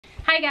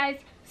Hi guys,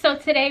 so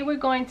today we're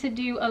going to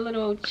do a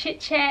little chit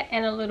chat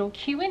and a little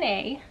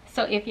Q&A.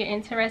 So if you're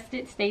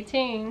interested, stay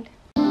tuned.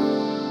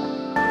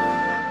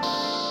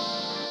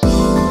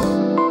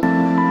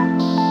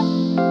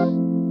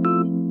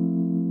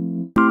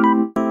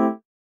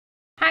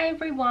 Hi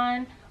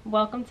everyone,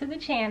 welcome to the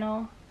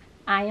channel.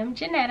 I am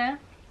Gennetta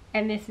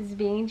and this is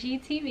Being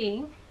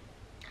GTV.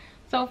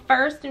 So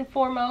first and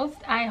foremost,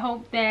 I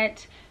hope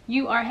that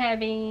you are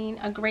having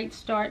a great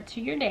start to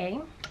your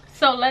day.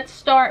 So let's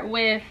start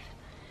with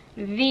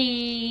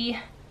the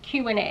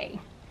Q&A.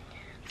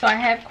 So I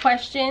have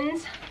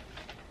questions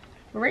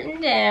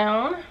written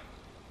down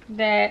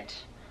that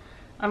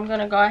I'm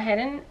gonna go ahead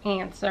and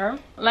answer.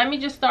 Let me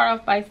just start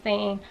off by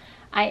saying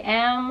I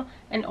am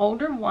an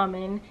older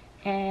woman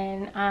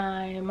and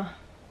I'm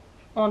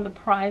on the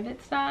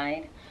private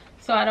side,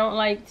 so I don't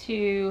like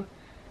to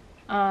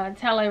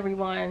tell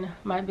everyone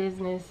my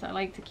business. I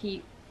like to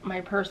keep my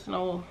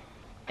personal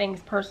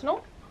things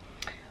personal.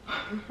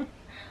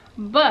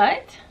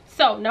 But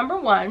so number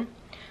one,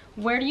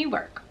 where do you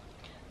work?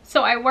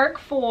 So I work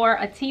for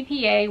a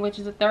TPA, which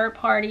is a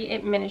third-party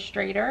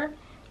administrator.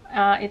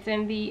 It's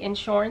in the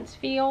insurance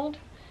field.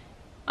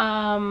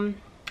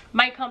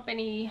 My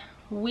company,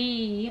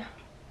 we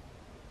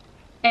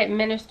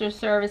administer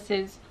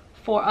services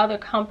for other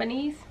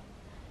companies,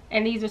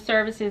 and these are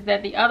services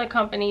that the other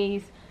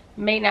companies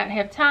may not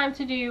have time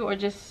to do or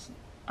just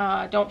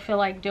don't feel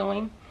like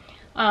doing.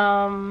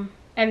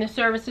 And the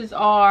services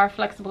are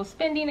flexible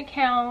spending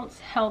accounts,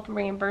 health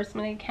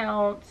reimbursement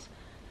accounts,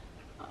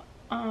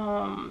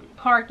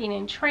 parking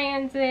and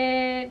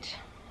transit,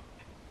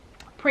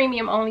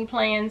 premium only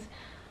plans,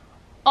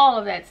 all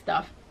of that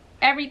stuff.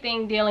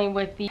 Everything dealing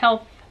with the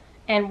health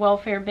and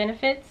welfare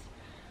benefits.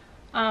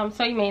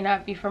 So you may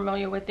not be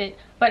familiar with it,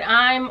 but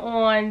I'm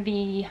on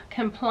the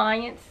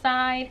compliance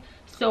side.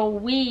 So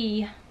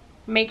we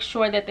make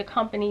sure that the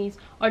companies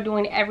are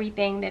doing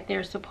everything that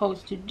they're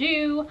supposed to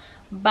do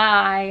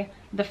by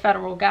the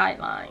federal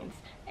guidelines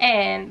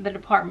and the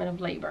Department of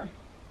Labor.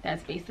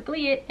 That's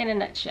basically it in a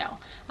nutshell.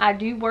 I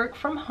do work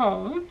from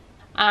home.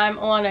 I'm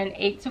on an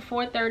 8 to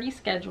 4:30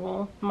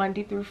 schedule,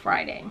 Monday through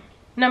Friday.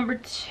 Number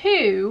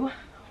two,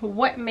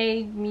 what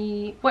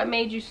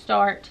made you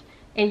start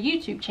a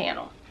YouTube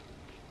channel?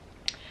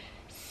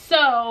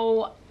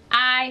 So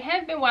I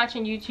have been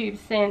watching YouTube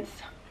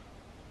since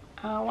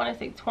I want to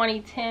say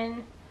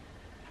 2010.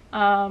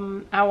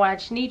 I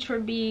watch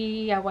Neewer,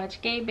 I watch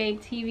Gay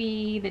Babe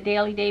TV, the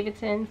Daily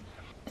Davidsons.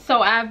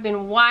 So I've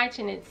been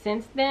watching it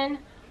since then.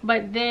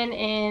 But then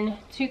in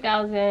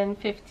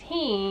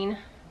 2015,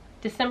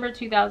 December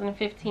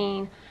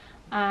 2015,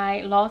 I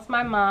lost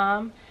my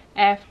mom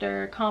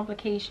after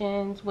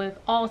complications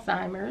with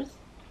Alzheimer's.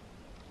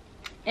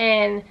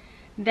 And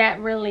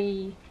that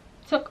really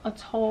took a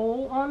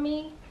toll on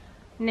me.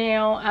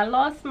 Now, I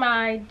lost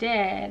my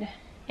dad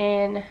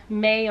in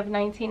May of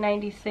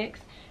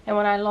 1996, and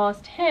when I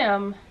lost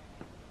him,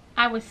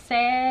 I was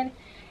sad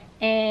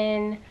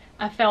and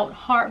I felt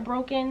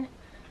heartbroken.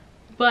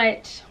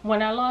 But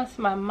when I lost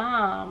my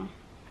mom,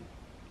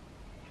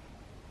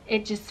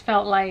 it just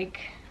felt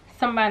like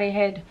somebody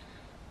had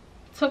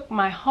took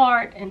my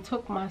heart and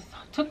took my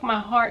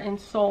heart and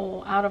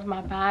soul out of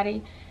my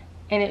body,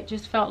 and it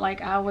just felt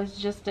like I was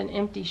just an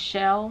empty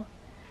shell,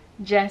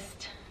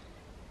 just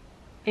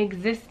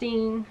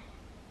existing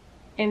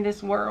in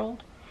this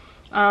world.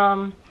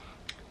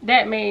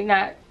 That may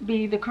not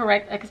be the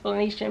correct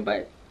explanation,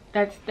 but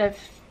that's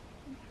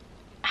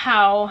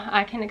how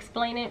I can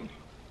explain it.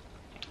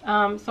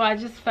 So I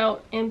just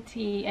felt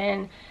empty,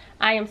 and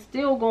I am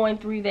still going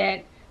through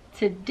that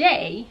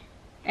today,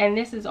 and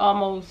this is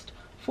almost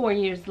 4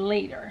 years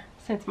later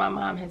since my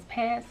mom has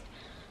passed.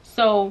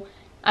 So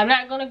I'm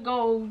not going to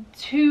go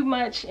too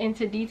much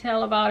into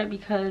detail about it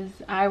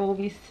because I will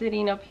be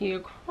sitting up here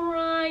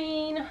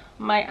crying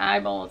my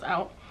eyeballs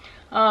out.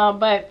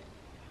 But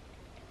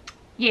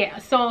yeah,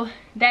 so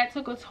that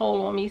took a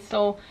toll on me.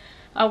 So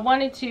I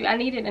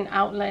needed an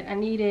outlet. I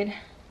needed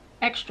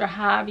extra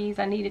hobbies.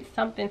 I needed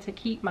something to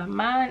keep my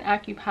mind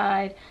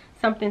occupied,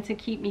 something to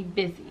keep me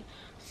busy.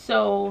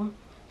 So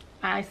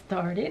I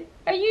started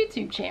a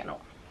YouTube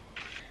channel.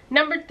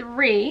 Number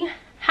three,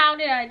 how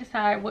did I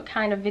decide what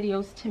kind of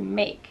videos to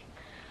make?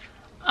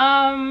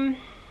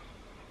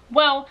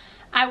 Well,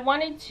 I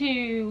wanted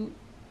to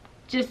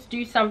just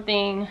do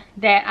something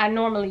that I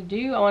normally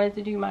do. I wanted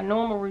to do my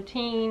normal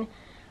routine.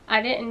 I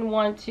didn't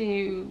want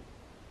to,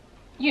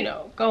 you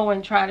know, go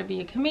and try to be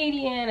a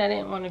comedian. I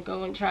didn't want to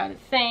go and try to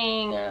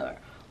sing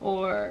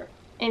or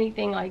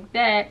anything like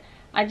that.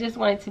 I just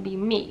wanted to be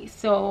me.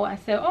 So I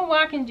said, oh, well,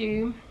 I can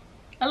do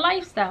a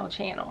lifestyle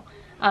channel.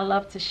 I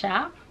love to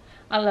shop.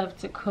 I love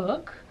to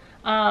cook.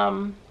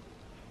 I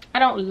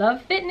don't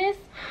love fitness,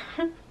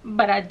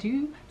 but I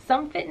do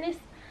some fitness.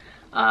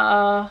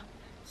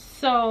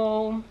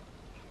 So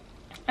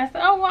I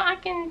said, oh, well, I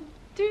can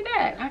do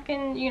that. I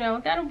can, you know,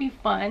 that'll be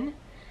fun.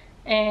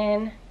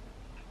 And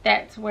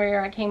that's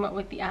where I came up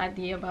with the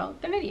idea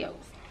about the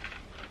videos.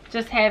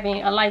 Just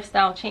having a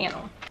lifestyle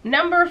channel.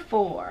 Number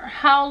four,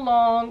 how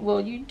long will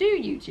you do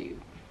YouTube?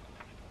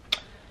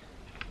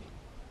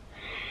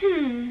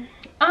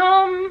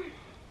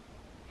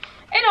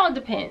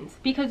 depends,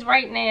 because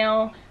right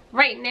now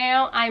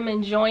I'm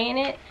enjoying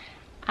it.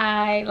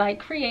 I like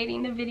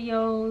creating the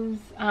videos.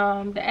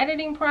 The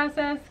editing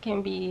process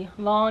can be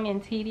long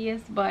and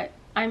tedious, but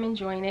I'm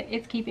enjoying it.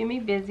 It's keeping me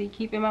busy,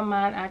 keeping my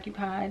mind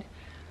occupied.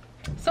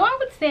 So I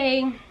would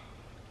say,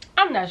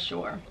 I'm not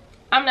sure.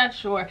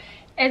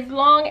 As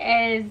long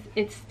as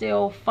it's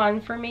still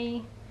fun for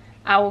me,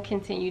 I will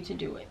continue to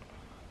do it.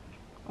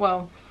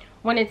 Well,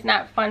 when it's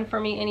not fun for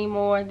me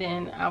anymore,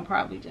 then I'll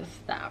probably just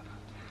stop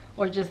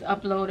or just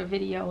upload a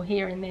video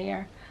here and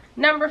there.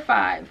 Number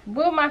 5,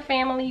 will my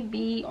family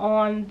be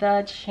on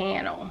the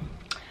channel?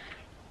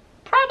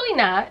 Probably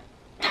not.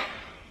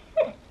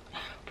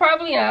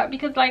 Probably not,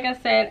 because like I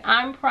said,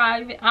 I'm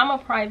private. I'm a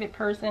private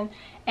person,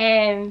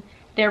 and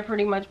they're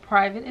pretty much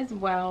private as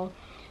well.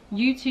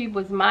 YouTube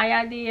was my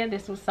idea.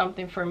 This was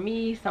something for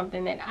me,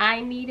 something that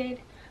I needed.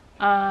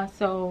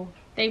 So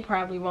they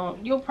probably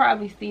won't. You'll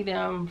probably see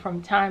them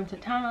from time to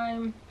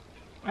time,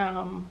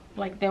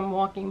 like them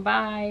walking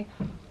by,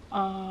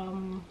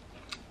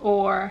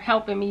 or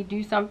helping me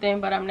do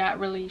something, but I'm not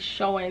really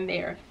showing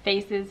their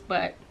faces.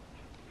 But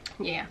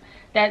yeah,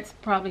 that's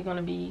probably going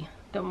to be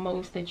the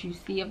most that you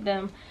see of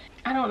them.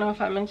 I don't know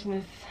if I mentioned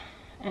this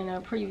in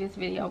a previous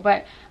video,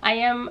 but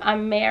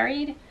I'm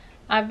married.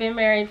 I've been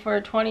married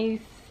for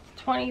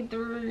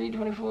 23,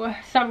 24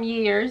 some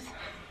years.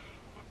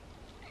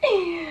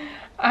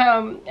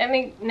 I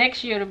think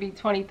next year it'll be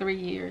 23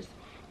 years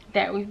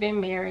that we've been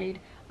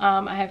married.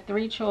 I have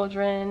 3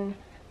 children.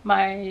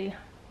 My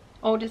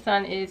oldest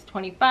son is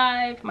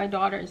 25, my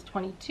daughter is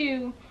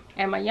 22,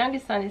 and my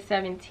youngest son is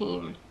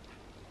 17.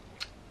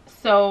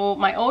 So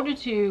my older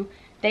 2,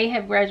 they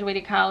have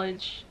graduated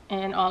college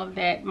and all of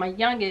that. My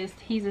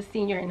youngest, he's a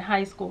senior in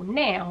high school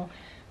now.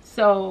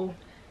 So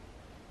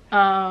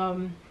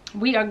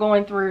we are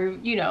going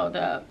through, you know,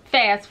 the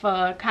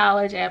FAFSA,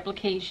 college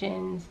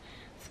applications,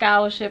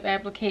 scholarship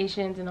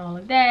applications, and all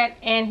of that.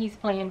 And he's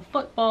playing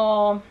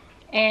football,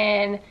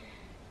 and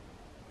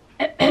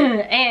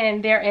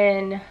and they're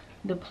in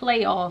the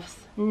playoffs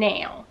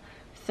now.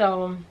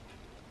 So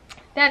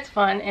that's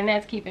fun, and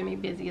that's keeping me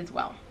busy as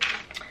well.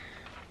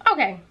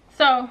 Okay,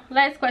 so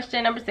last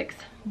question, number 6.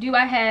 Do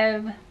I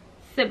have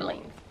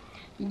siblings?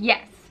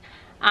 Yes.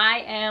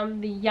 I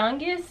am the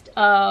youngest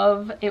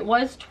of, it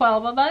was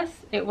 12 of us.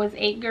 It was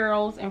 8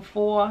 girls and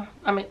 4,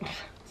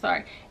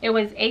 it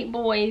was 8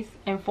 boys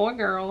and 4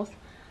 girls.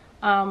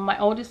 My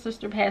oldest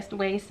sister passed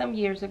away some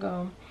years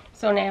ago,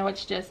 so now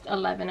it's just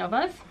 11 of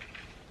us,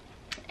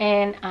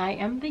 and I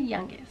am the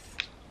youngest.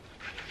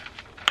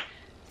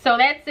 So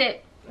that's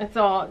it. That's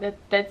all.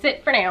 That's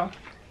it for now.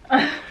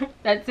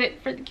 That's it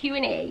for the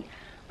Q&A.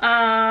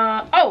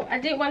 Oh, I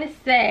did want to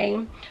say,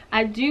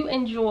 I do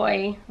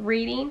enjoy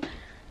reading.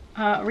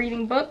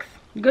 Reading books,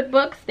 good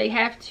books. They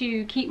have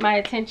to keep my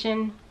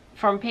attention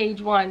from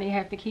page 1. They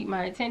have to keep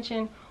my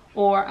attention,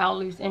 or I'll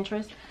lose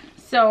interest.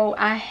 So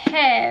I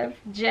have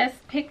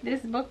just picked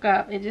this book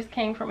up. It just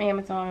came from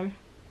Amazon.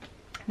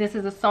 This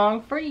is A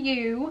Song for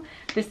You.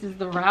 This is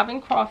the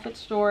Robin Crawford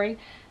story.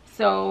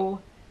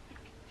 So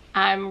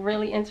I'm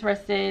really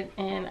interested,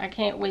 and I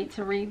can't wait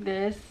to read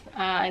this.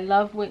 I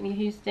love Whitney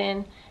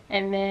Houston,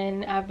 and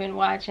then I've been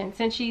watching,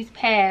 since she's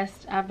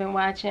passed, I've been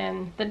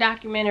watching the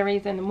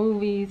documentaries and the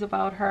movies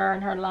about her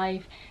and her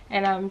life,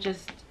 and I'm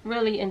just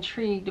really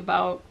intrigued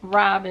about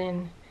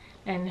Robin,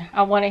 and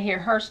I want to hear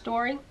her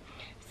story.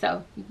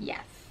 So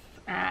yes,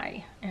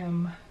 I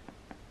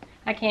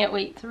can't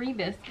wait to read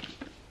this.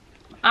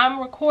 I'm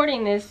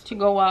recording this to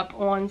go up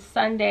on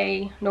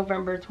Sunday,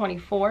 November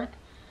 24th.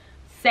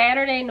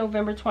 Saturday,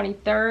 November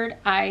 23rd,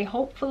 I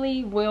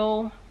hopefully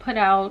will put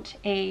out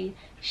a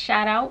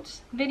shout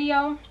out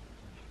video.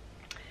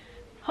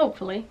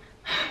 Hopefully.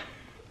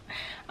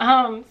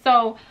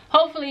 So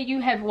hopefully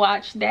you have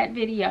watched that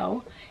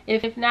video.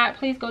 If not,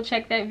 please go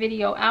check that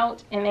video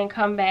out and then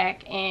come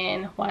back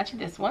and watch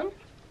this one.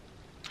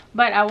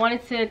 But I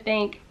wanted to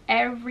thank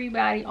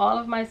everybody, all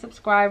of my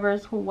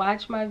subscribers who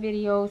watch my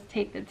videos,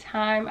 take the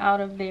time out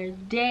of their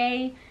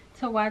day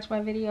to watch my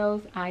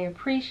videos. I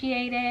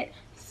appreciate it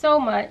so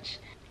much.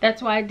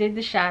 That's why I did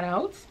the shout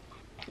outs.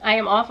 I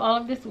am off all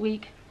of this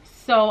week,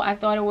 so I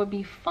thought it would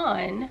be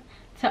fun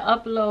to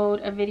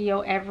upload a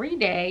video every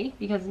day,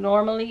 because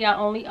normally I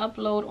only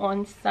upload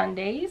on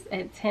Sundays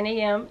at 10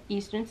 a.m.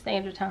 Eastern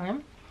Standard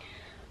Time.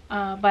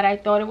 But I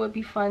thought it would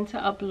be fun to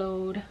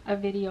upload a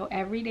video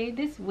every day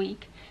this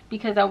week,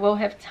 because I will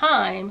have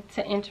time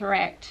to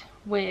interact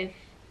with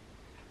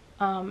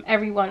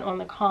everyone on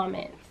the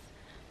comments.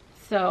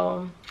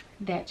 So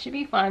that should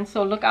be fun.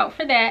 So look out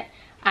for that.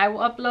 I will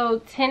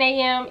upload 10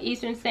 a.m.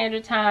 Eastern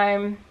Standard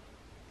Time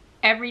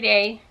every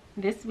day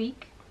this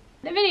week.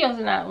 The videos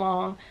are not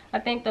long. I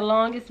think the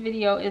longest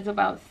video is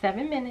about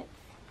 7 minutes.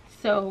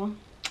 So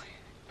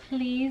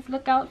please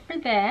look out for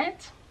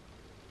that.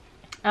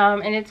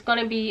 And it's going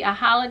to be a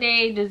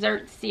holiday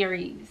dessert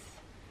series.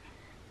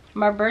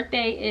 My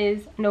birthday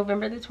is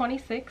November the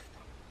 26th.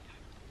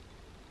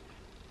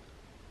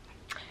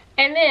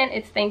 And then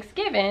it's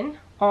Thanksgiving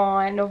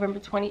on November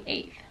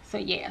 28th. So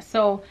yeah,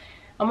 so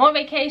I'm on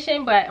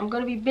vacation, but I'm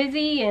going to be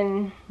busy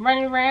and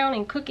running around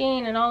and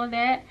cooking and all of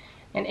that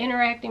and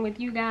interacting with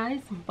you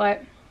guys.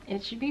 But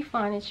it should be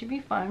fun. It should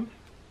be fun.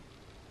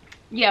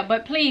 Yeah,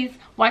 but please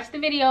watch the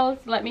videos.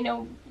 Let me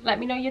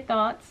know your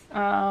thoughts.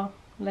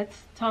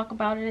 Let's talk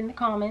about it in the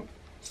comments.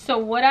 So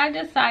what I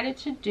decided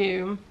to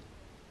do,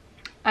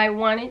 I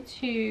wanted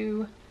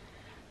to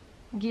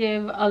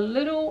give a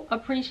little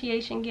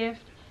appreciation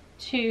gift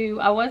to,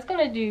 I was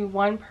going to do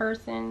one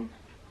person,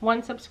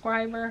 one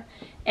subscriber,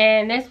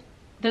 and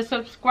the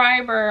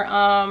subscriber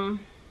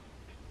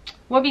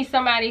will be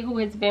somebody who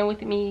has been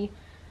with me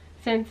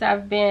since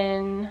I've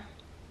been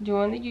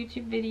doing the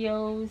YouTube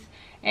videos,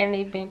 and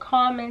they've been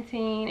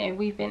commenting and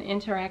we've been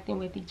interacting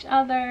with each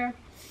other.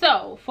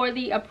 So for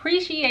the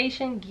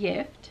appreciation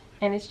gift,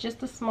 and it's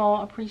just a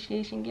small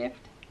appreciation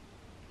gift,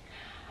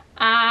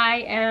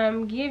 I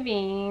am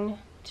giving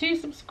 2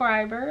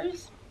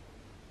 subscribers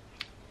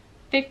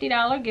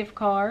 $50 gift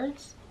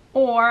cards,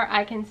 or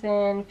I can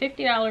send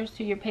 $50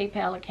 to your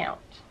PayPal account.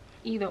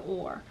 Either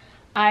or.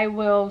 I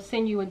will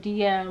send you a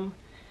DM,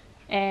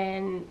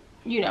 and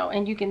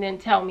and you can then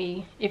tell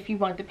me if you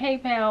want the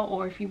PayPal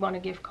or if you want a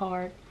gift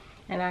card,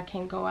 and I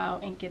can go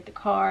out and get the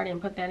card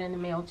and put that in the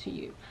mail to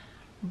you.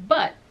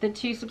 But the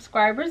 2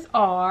 subscribers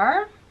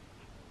are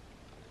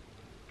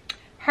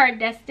Her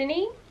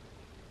Destiny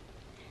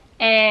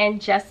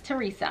and Just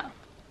Teresa.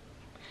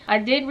 I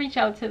did reach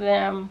out to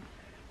them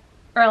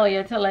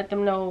earlier to let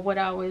them know what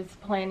I was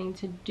planning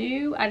to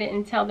do. I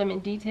didn't tell them in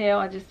detail.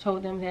 I just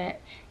told them that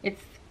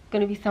it's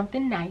going to be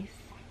something nice.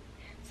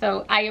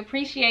 So I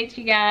appreciate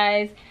you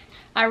guys.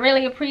 I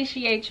really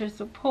appreciate your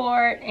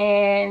support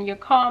and your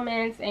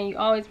comments, and you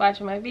always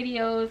watching my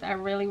videos. I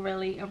really,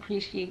 really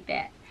appreciate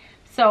that.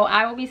 So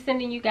I will be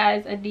sending you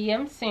guys a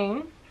DM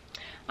soon.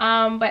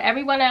 But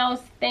everyone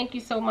else, thank you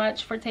so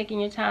much for taking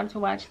your time to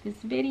watch this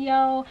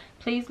video.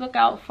 Please look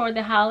out for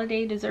the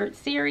holiday dessert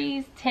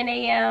series, 10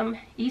 a.m.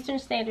 Eastern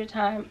Standard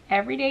Time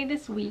every day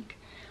this week.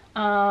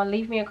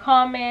 Leave me a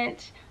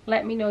comment.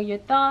 Let me know your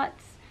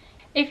thoughts.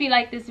 If you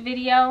like this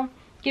video,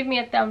 give me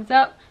a thumbs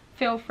up.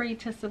 Feel free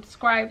to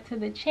subscribe to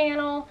the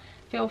channel.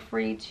 Feel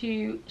free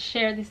to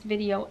share this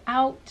video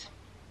out.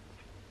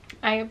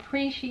 I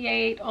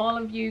appreciate all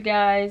of you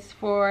guys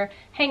for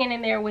hanging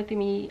in there with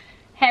me.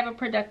 Have a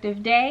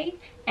productive day,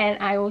 and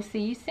I will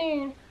see you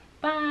soon.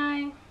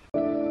 Bye.